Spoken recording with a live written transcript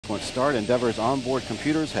sequence start, Endeavour's onboard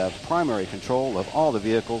computers have primary control of all the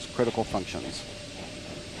vehicle's critical functions.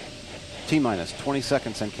 T-minus 20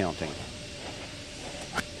 seconds and counting.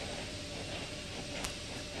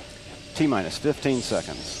 T-minus 15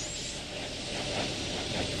 seconds.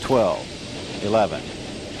 12, 11,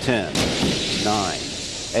 10, 9,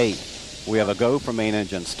 8. We have a go for main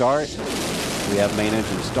engine start. We have main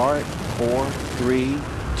engine start. 4, 3,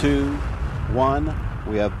 2, 1.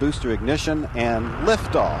 We have booster ignition and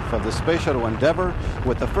liftoff of the Space Shuttle Endeavour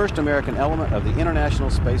with the first American element of the International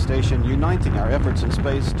Space Station, uniting our efforts in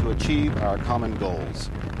space to achieve our common goals.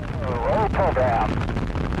 Roll program.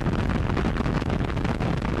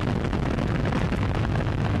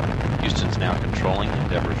 Houston's now controlling.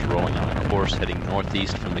 Endeavour's rolling on a course heading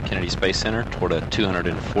northeast from the Kennedy Space Center toward a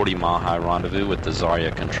 240-mile-high rendezvous with the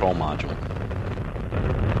Zarya control module.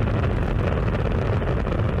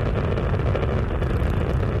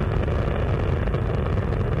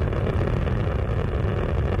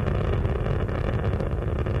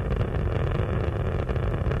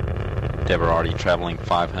 Endeavour already traveling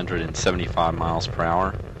 575 miles per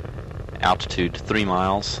hour, altitude 3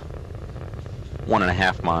 miles,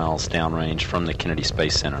 1.5 miles downrange from the Kennedy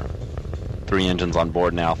Space Center. 3 engines on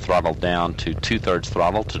board now throttled down to 2/3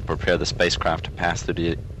 throttle to prepare the spacecraft to pass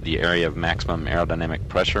through the area of maximum aerodynamic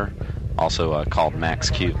pressure, also called max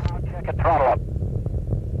Q. Check it, throttle up.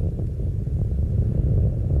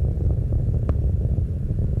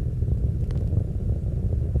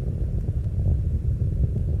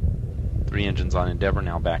 Three engines on Endeavour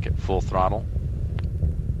now back at full throttle.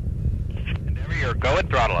 Endeavour, you're go at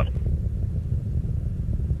throttle up.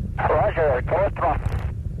 Roger, go at throttle.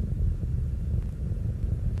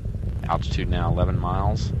 Altitude now 11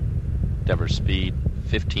 miles. Endeavour speed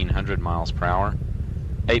 1,500 miles per hour,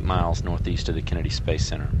 8 miles northeast of the Kennedy Space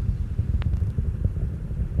Center.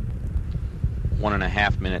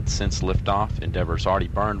 1.5 minutes since liftoff, Endeavour's already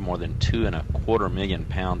burned more than 2.25 million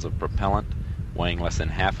pounds of propellant, weighing less than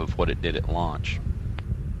half of what it did at launch.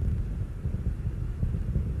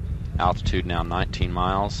 Altitude now 19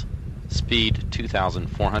 miles. Speed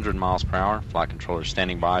 2,400 miles per hour. Flight controller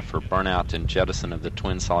standing by for burnout and jettison of the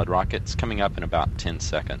twin solid rockets, coming up in about 10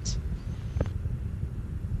 seconds.